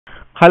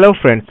Hello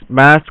friends,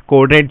 Mass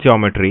Coordinate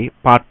Geometry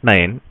Part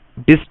 9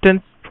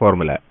 Distance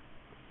Formula.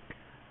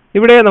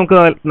 ഇവിടെ നമുക്ക്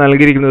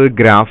നൽകിയിരിക്കുന്നത്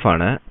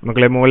ഗ്രാഫാണ്.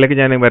 മക്കളെ മുകളിലേക്ക്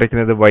ഞാൻ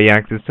വരയ്ക്കുന്നത് y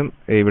ആക്സിസും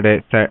ഇവിടെ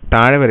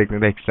താഴെ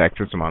വരയ്ക്കുന്നത് x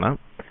ആക്സിസുമാണ്.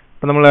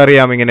 അപ്പോൾ നമ്മൾ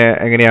അറിയാം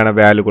എങ്ങനെയാണ്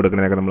വാല്യൂ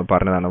കൊടുക്കുന്നതൊക്കെ നമ്മൾ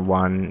പറഞ്ഞതാണ്.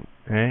 1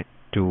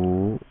 2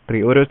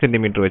 3 ഓരോ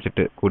സെന്റിമീറ്റർ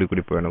വെച്ചിട്ട്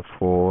കൂടി പോയാണ്.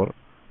 4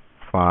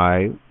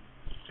 5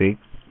 6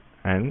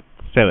 and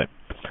 7.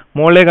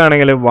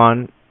 മുകളിലേക്കാണെങ്കിൽ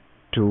 1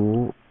 2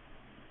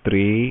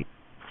 3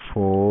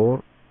 4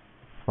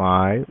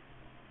 5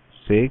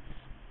 6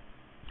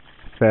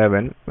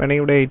 7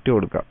 വേണമെങ്കിൽ ഇവിടെ 8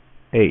 കൊടുക്കാം.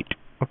 8.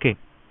 ഓക്കെ.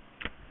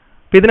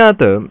 അപ്പം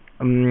ഇതിനകത്ത്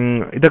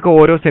ഇതൊക്കെ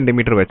ഓരോ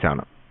സെന്റിമീറ്റർ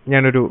വെച്ചാണ്.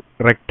 ഞാനൊരു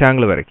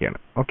റെക്റ്റാങ്കിൾ വരയ്ക്കുകയാണ്.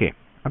 ഓക്കെ.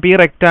 അപ്പോൾ ഈ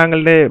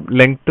റെക്റ്റാങ്കിളിന്റെ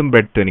ലെങ്ത്തും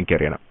ബ്രെഡ്ത്തും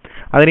എനിക്കറിയണം.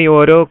 അതിന് ഈ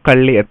ഓരോ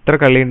കള്ളി എത്ര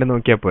കള്ളി ഉണ്ടെന്ന്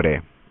നോക്കിയാൽ പോരെ.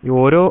 ഈ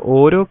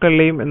ഓരോ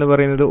കള്ളിയും എന്ന്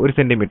പറയുന്നത് 1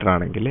 സെന്റിമീറ്റർ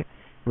ആണെങ്കിൽ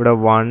ഇവിടെ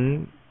 1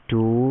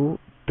 2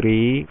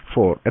 3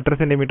 4 എത്ര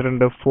സെന്റിമീറ്റർ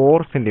ഉണ്ട്?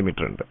 4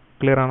 സെന്റിമീറ്റർ ഉണ്ട്.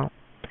 ക്ലിയർ ആണോ?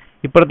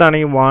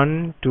 ഇപ്പുറത്താണെങ്കിൽ 1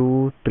 2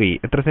 3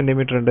 എത്ര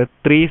സെന്റിമീറ്റർ ഉണ്ട്?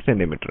 3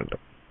 സെന്റിമീറ്റർ ഉണ്ട്.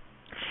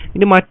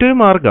 ഇനി മറ്റൊരു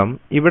മാർഗം,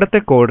 ഇവിടത്തെ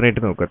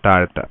കോർഡിനേറ്റ് നോക്കുക,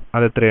 താഴത്തെ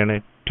അതെത്രയാണ്?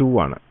 2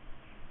 ആണ്.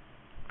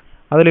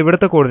 അതിൽ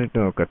ഇവിടുത്തെ കോർഡിനേറ്റ്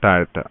നോക്കുക,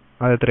 താഴത്തെ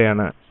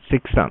അതെത്രയാണ്?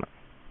 6 ആണ്.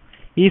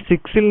 ഈ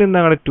 6ൽ നിന്ന്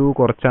അങ്ങോട്ട് 2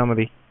 കുറച്ചാൽ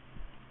മതി.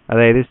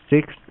 അതായത്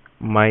 6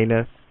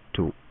 മൈനസ്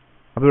 2.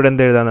 അപ്പോൾ ഇവിടെ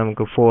എന്ത് എഴുതാം?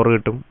 നമുക്ക് 4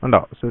 കിട്ടും.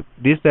 ഉണ്ടോ? So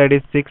this side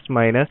is 6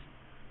 minus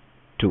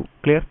 2.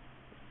 Clear?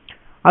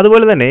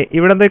 അതുപോലെ തന്നെ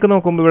ഇവിടത്തേക്ക്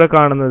നോക്കുമ്പോൾ ഇവിടെ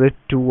കാണുന്നത്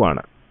 2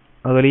 ആണ്.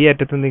 അതുപോലെ ഈ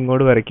അറ്റത്ത് നിന്ന്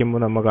ഇങ്ങോട്ട് വരയ്ക്കുമ്പോൾ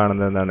നമ്മൾ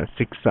കാണുന്നത് എന്താണ്?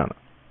 6 ആണ്.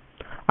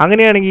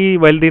 അങ്ങനെയാണെങ്കിൽ ഈ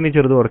വലുതിൽ നിന്ന്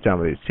ചെറുത് കുറച്ചാൽ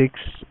മതി.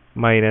 6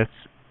 മൈനസ്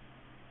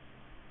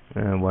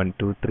 1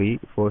 2 3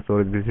 4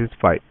 സോറി ദിസ് ഈസ്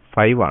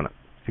 5 ആണ്.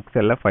 6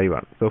 അല്ല 5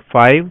 ആണ്. സോ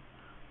 5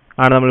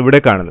 ആണ് നമ്മൾ ഇവിടെ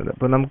കാണുന്നത്.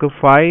 അപ്പോൾ നമുക്ക്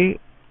 5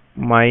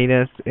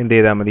 മൈനസ് എന്ത്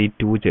ചെയ്താൽ മതി?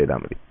 2 ചെയ്താൽ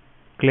മതി.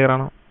 ക്ലിയർ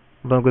ആണോ?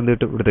 അപ്പോൾ നമുക്ക് എന്ത്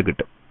കിട്ടും? ഇവിടുത്തെ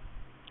കിട്ടും.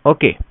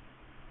 Okay,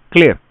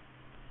 clear.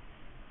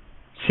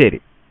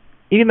 ശരി,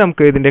 ഇനി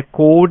നമുക്ക് ഇതിന്റെ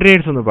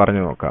കോർഡിനേറ്റ്സ് ഒന്ന്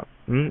പറഞ്ഞു നോക്കാം.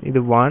 ഇത്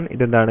 1,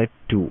 ഇതെന്താണ്?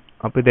 2.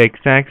 അപ്പോൾ ഇത് x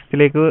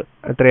ആക്സിസിലേക്ക്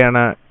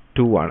എത്രയാണ്?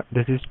 2 ആണ്.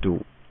 This is 2,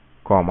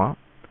 comma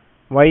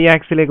y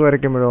ആക്സിസിലേക്ക്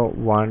വരയ്ക്കുമ്പോഴോ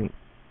 1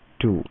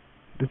 2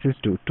 this is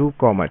 2 2,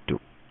 2.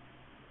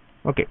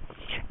 Okay.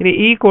 ഇനി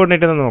ഈ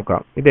കോർഡിനേറ്റ് ഒന്ന്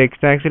നോക്കാം. ഇത് x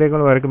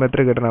ആക്സിസിലേക്ക് വരയ്ക്കുമ്പോൾ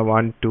എത്ര കിട്ടണം?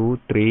 1 2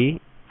 3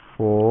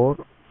 4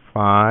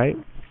 5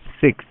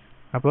 6.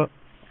 അപ്പോൾ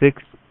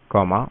 6,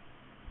 കോമ.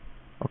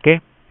 ഓക്കെ.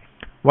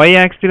 y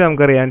ആക്സിസിൽ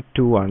നമുക്കറിയാം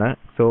 2 ആണ്.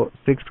 സോ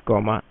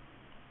 6,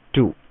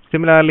 2.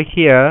 സിമിലർലി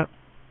ഹിയർ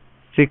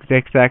 6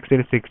 x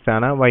ആക്സിസിൽ 6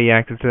 ആണ്. y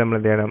ആക്സിസിൽ നമ്മൾ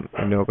എന്ത് ചെയ്യണം?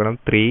 നോക്കണം.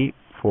 3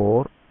 4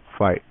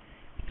 5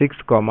 6,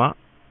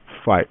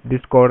 5.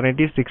 This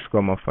coordinate is 6,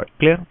 5.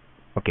 Clear?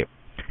 Okay.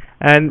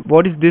 And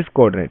what is this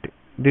coordinate?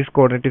 This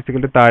coordinate is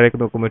equal to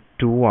താഴേക്ക് നോക്കുമ്പോൾ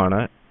 2 ആണ്.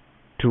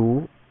 2.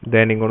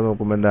 Then ഇങ്ങോട്ട്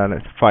നോക്കുമ്പോൾ എന്താണ്?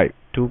 5.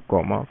 2,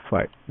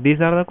 5.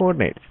 These are the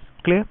coordinates.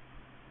 Clear?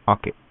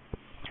 Okay.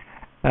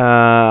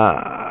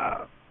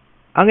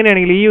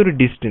 അങ്ങനെയാണെങ്കിൽ ഈ ഒരു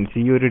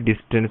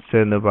ഡിസ്റ്റൻസ്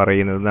എന്ന്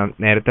പറയുന്നത്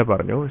നേരത്തെ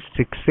പറഞ്ഞു,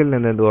 6ൽ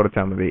നിന്ന് എന്ത്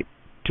കുറച്ചാൽ മതി?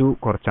 2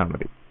 കുറച്ചാൽ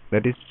മതി.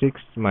 That is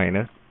 6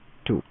 minus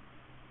 2.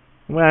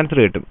 നമുക്ക് ആൻസർ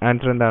കിട്ടും.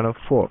 ആൻസർ എന്താണ്?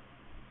 4.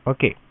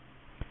 Okay.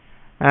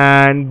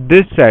 And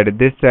this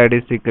side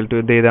is equal to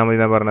എന്ത് ചെയ്താൽ മതി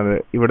എന്നാണ് പറഞ്ഞത്?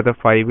 ഇവിടുത്തെ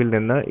 5ൽ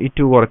നിന്ന് ഈ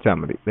 2 കുറച്ചാൽ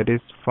മതി. That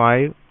is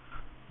 5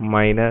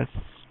 minus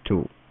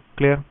 2.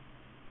 Clear?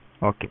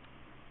 Okay.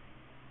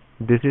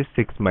 This is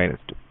 6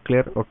 minus 2.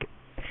 Clear? Okay.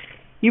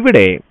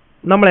 ഇവിടെ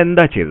നമ്മൾ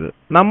എന്താ ചെയ്തത്?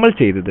 നമ്മൾ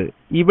ചെയ്തത്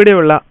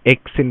ഇവിടെയുള്ള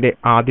എക്സിന്റെ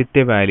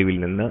ആദ്യത്തെ വാല്യൂവിൽ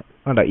നിന്ന്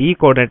ഈ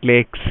കോർഡിനേറ്റിലെ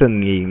എക്സ്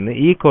എന്നിൽ നിന്ന്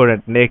ഈ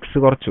കോർഡിനേറ്റിന്റെ എക്സ്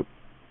കുറച്ചു.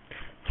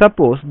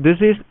 Suppose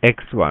this is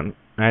x1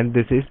 and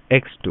this is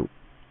x2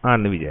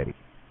 ആണെന്ന്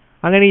വിചാരിക്കും.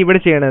 അങ്ങനെ ഇവിടെ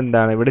ചെയ്യേണ്ടത്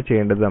എന്താണ്? ഇവിടെ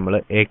ചെയ്യേണ്ടത് നമ്മൾ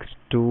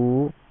x2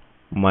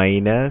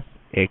 minus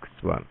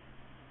x1.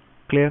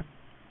 Clear?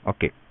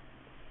 Okay.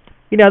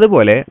 ഇനി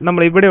അതുപോലെ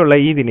നമ്മൾ ഇവിടെയുള്ള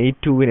ഈ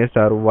 2നെ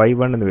സാർ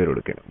y1 എന്ന് പേര്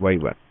കൊടുക്കണം.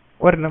 y1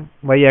 ഒരെണ്ണം,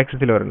 y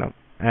ആക്സിസിൽ ഒരെണ്ണം.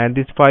 ആൻഡ്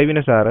ദിസ്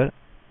 5നെ സാറ്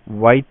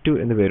y2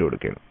 എന്ന് പേര്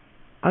കൊടുക്കണം.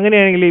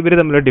 അങ്ങനെയാണെങ്കിൽ ഇവർ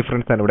തമ്മിലുള്ള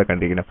ഡിഫറൻസ് ആണ് ഇവിടെ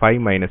കണ്ടിരിക്കുന്നത്.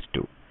 5 minus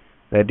 2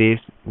 that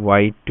is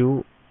y2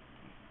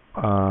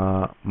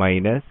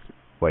 minus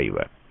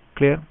y1.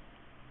 Clear?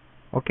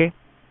 Okay.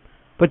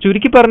 അപ്പോൾ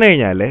ചുരുക്കി പറഞ്ഞു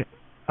കഴിഞ്ഞാൽ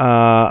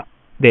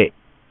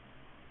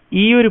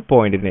ഈ ഒരു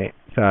പോയിന്റിനെ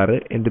സാറ്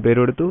എന്ത് പേര്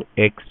കൊടുത്തു?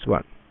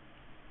 x1.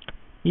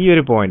 ഈ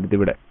ഒരു പോയിന്റ്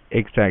ഇവിടെ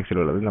x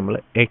ആക്സിലുള്ളത് നമ്മൾ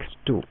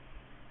x2.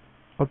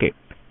 ഓക്കെ.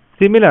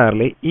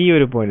 സിമിലർലി ഈ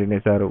ഒരു പോയിന്റിനെ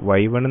സാറ്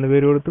y1 എന്ന്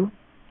പേര് കൊടുത്തു.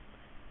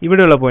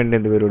 ഇവിടെയുള്ള പോയിന്റിന്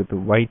എന്ത് പേര് കൊടുത്തു?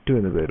 y2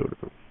 എന്ന് പേര്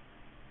കൊടുത്തു.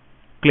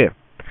 ക്ലിയർ?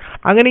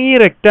 അങ്ങനെ ഈ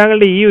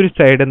റെക്റ്റാങ്കിളിന്റെ ഈ ഒരു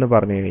സൈഡ് എന്ന്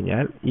പറഞ്ഞു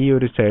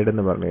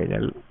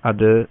കഴിഞ്ഞാൽ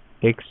അത്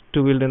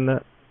x2ൽ നിന്ന്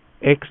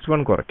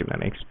x1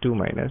 കുറയ്ക്കുന്നതാണ്. x2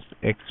 minus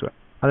x1.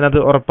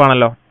 അതിനകത്ത്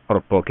ഉറപ്പാണല്ലോ?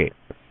 ഉറപ്പ്. ഓക്കെ.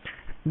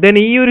 ദെൻ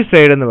ഈ ഒരു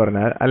സൈഡ് എന്ന്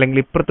പറഞ്ഞാൽ, അല്ലെങ്കിൽ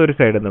ഇപ്പുറത്തെ ഒരു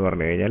സൈഡ് എന്ന്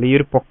പറഞ്ഞു കഴിഞ്ഞാൽ, ഈ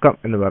ഒരു പൊക്കം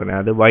എന്ന് പറഞ്ഞാൽ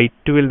അത്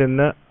y2ൽ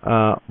നിന്ന്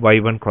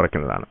y1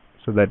 കുറയ്ക്കുന്നതാണ്.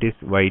 So that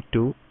is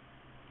y2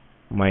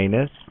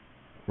 minus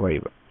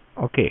y1.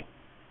 Okay.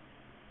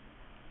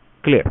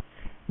 Clear?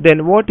 Then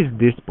what is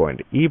this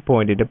point? ഈ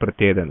പോയിന്റിന്റെ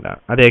പ്രത്യേകത എന്താണ്?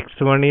 അത്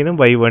x1 നിന്നും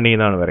y1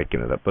 നിന്നാണ്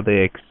വരയ്ക്കുന്നത്. അപ്പോൾ അത്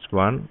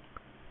x1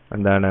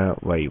 എന്താണ്?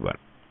 y1.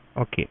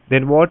 Okay.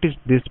 Then what is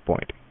this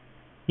point?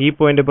 ഈ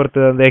പോയിന്റ്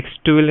പുറത്ത്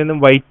x2ൽ നിന്നും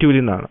y2ൽ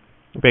നിന്നാണ്.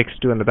 ഇപ്പോൾ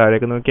x2 ഉണ്ട്,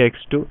 താഴേക്ക് നോക്കിയാൽ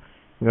x2,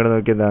 ഇങ്ങോട്ട്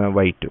നോക്കിയാൽ എന്താണ്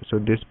y2. So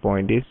this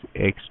point is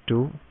x2,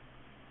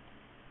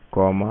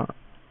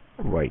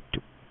 y2.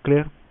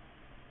 Clear?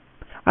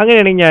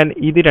 അങ്ങനെയാണെങ്കിൽ ഞാൻ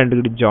ഇത് രണ്ടും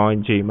കൂടി ജോയിൻ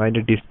ചെയ്യുമ്പോൾ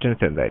അതിൻ്റെ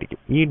ഡിസ്റ്റൻസ് എന്തായിരിക്കും?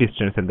 ഈ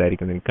ഡിസ്റ്റൻസ്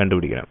എന്തായിരിക്കും എന്ന്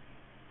കണ്ടുപിടിക്കണം.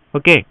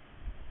 ഓക്കെ,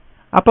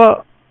 അപ്പോൾ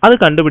അത്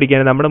കണ്ടുപിടിക്കാൻ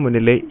നമ്മുടെ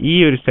മുന്നിൽ ഈ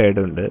ഒരു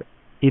സൈഡുണ്ട്,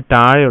 ഈ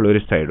താഴെയുള്ള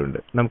ഒരു സൈഡുണ്ട്.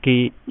 നമുക്ക്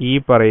ഈ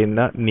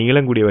പറയുന്ന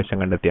നീളം കൂടിയ വശം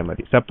കണ്ടെത്തിയാൽ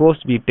മതി. Suppose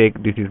we take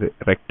this is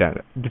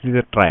rectangle, this is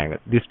A triangle,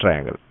 this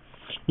triangle.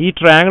 ഈ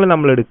ട്രയാങ്കിൾ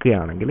നമ്മൾ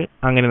എടുക്കുകയാണെങ്കിൽ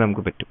അങ്ങനെ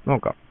നമുക്ക് പറ്റും.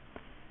 നോക്കാം.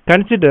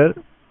 Consider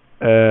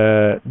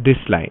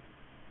this line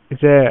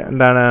is A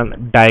എന്താണ്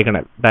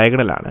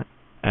ഡയഗണൽ ആണ്.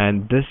 And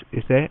this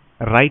is A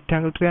right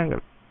angle triangle.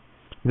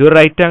 ഇതൊരു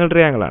റൈറ്റ് ആംഗിൾ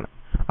ട്രയാങ്കിൾ ആണ്.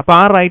 അപ്പോൾ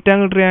ആ റൈറ്റ്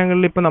ആംഗിൾ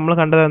ട്രയാങ്കിളിൽ ഇപ്പോൾ നമ്മൾ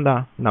കണ്ടത് എന്താ?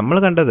 നമ്മൾ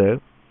കണ്ടത്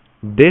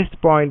ദിസ്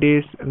പോയിന്റ്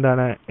ഈസ്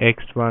എന്താണ്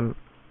x1,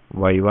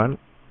 y1.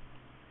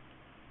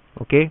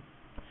 Okay,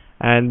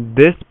 and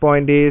this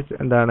point is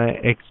എന്താണ്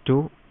x2,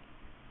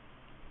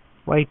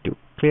 y2.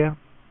 Clear?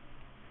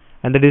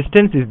 And the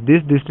distance is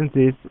this distance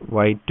is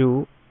y2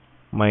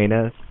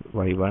 minus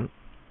y1.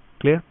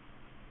 Clear?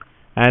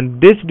 And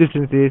this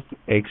distance is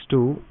x2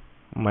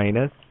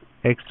 minus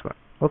x1.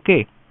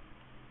 Okay.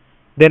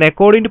 Then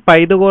according to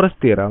Pythagoras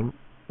theorem,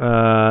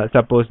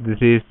 suppose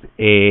this is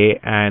A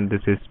and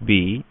this is B.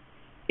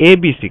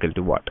 AB is equal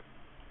to what?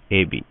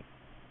 AB.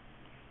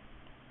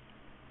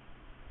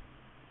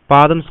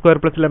 Padam square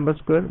plus lambda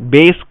square.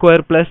 Base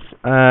square plus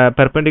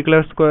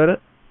perpendicular square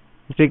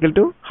is equal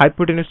to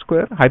hypotenuse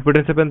square.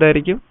 Hypotenuse appo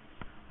endayirikkum?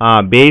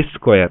 Base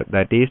square,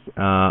 that is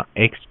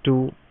x2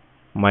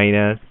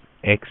 minus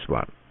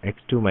x1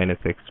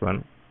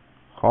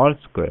 whole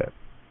square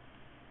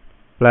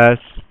plus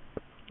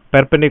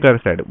perpendicular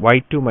side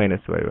y2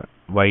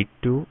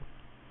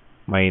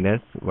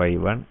 minus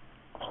y1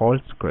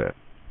 whole square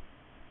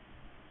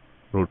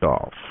root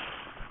of.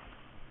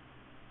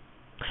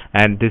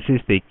 And this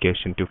is the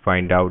equation to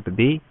find out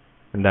the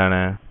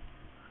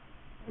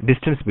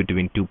distance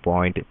between 2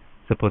 points.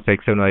 Suppose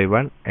x1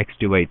 y1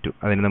 x2 y2,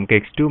 അതിന് നമുക്ക്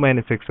x2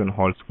 minus x1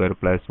 whole square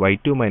plus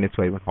y2 minus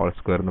y1 whole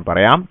square എന്ന്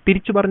പറയാം.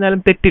 തിരിച്ചു പറഞ്ഞാലും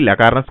തെറ്റില്ല,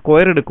 കാരണം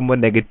square എടുക്കുമ്പോൾ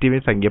negative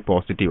സംഖ്യ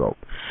പോസിറ്റീവ് ആവും.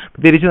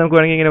 തിരിച്ച് നമുക്ക്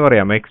വേണമെങ്കിൽ ഇങ്ങനെ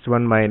പറയാം,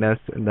 x1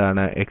 മൈനസ്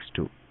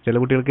x2. ചില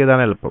കുട്ടികൾക്ക്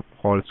ഇതാണ് എളുപ്പം,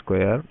 whole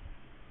square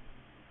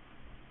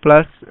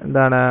plus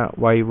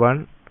y1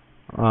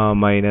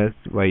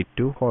 minus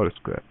y2 whole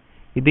square.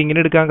 ഇതിങ്ങനെ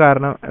എടുക്കാൻ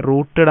കാരണം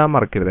റൂട്ട് ഇടാൻ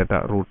മറക്കരുത് കേട്ടോ.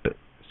 Root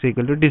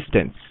equal to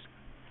distance.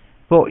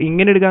 ഇപ്പോൾ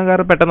ഇങ്ങനെ എടുക്കാൻ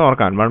കാരണം പെട്ടെന്ന്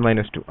ഓർക്കാൻ 1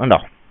 minus 2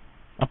 ഉണ്ടോ?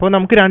 അപ്പോൾ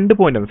നമുക്ക് 2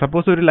 പോയിന്റ് ആണ്.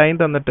 സപ്പോസ് ഒരു ലൈൻ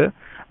തന്നിട്ട്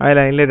ആ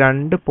ലൈനിൽ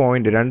 2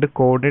 പോയിന്റ്, 2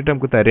 കോർഡിനേറ്റ്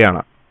നമുക്ക്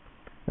തരികയാണ്.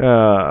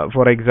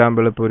 ഫോർ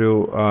എക്സാമ്പിൾ ഇപ്പോൾ ഒരു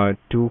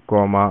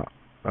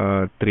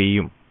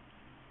 2,3യും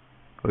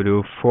ഒരു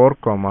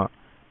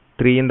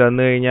 4,3യും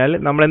തന്നു കഴിഞ്ഞാൽ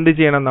നമ്മൾ എന്ത്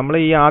ചെയ്യണം? നമ്മൾ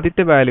ഈ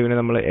ആദ്യത്തെ വാല്യൂവിനെ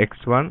നമ്മൾ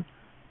x1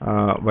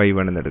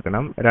 y1 എന്ന്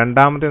എടുക്കണം,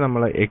 രണ്ടാമത്തെ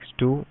നമ്മൾ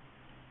x2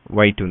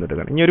 y2 എന്ന്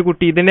എടുക്കണം. ഇനി ഒരു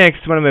കുട്ടി ഇതിനെ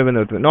x1 y1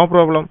 എന്ന് എടുത്തു, നോ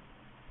പ്രോബ്ലം.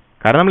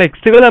 കാരണം നമ്മൾ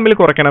എക്സുകൾ തമ്മിൽ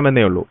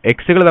കുറയ്ക്കണമെന്നേ ഉള്ളൂ.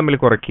 എക്സുകൾ തമ്മിൽ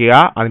കുറയ്ക്കുക,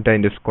 എന്നിട്ട്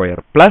അതിൻ്റെ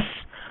സ്ക്വയർ പ്ലസ്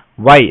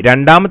y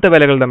രണ്ടാമത്തെ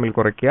വിലകൾ തമ്മിൽ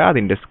കുറയ്ക്കുക,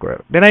 അതിൻ്റെ സ്ക്വയർ.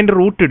 ദെൻ അതിൻ്റെ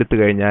റൂട്ട് എടുത്തു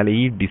കഴിഞ്ഞാൽ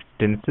ഈ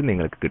ഡിസ്റ്റൻസ്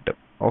നിങ്ങൾക്ക് കിട്ടും.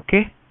 Okay,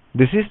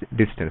 this is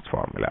distance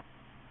formula.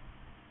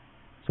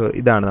 So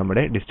ഇതാണ്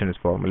നമ്മുടെ distance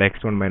formula.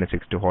 x1 minus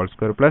x2 whole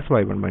square plus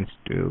y1 minus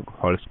 2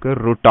 whole square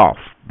root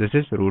of. This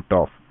is root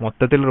of.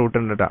 മൊത്തത്തിൽ റൂട്ട്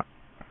ഉണ്ട് കേട്ടോ,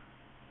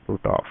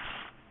 root of.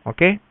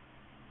 Okay,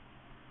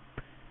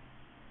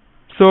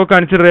 so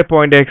consider A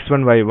point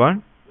x1 y1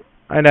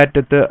 and at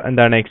the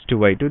x2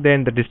 y2, then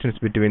the distance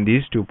between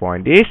these 2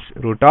 points is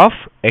root of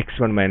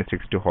x1 minus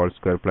x2 whole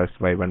square plus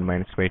y1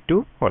 minus y2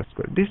 whole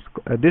square.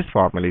 This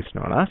formula is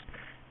known as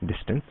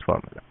distance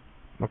formula.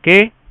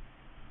 Okay,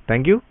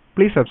 thank you.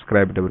 Please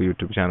subscribe to our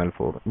YouTube channel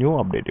for new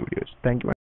updated videos. Thank you.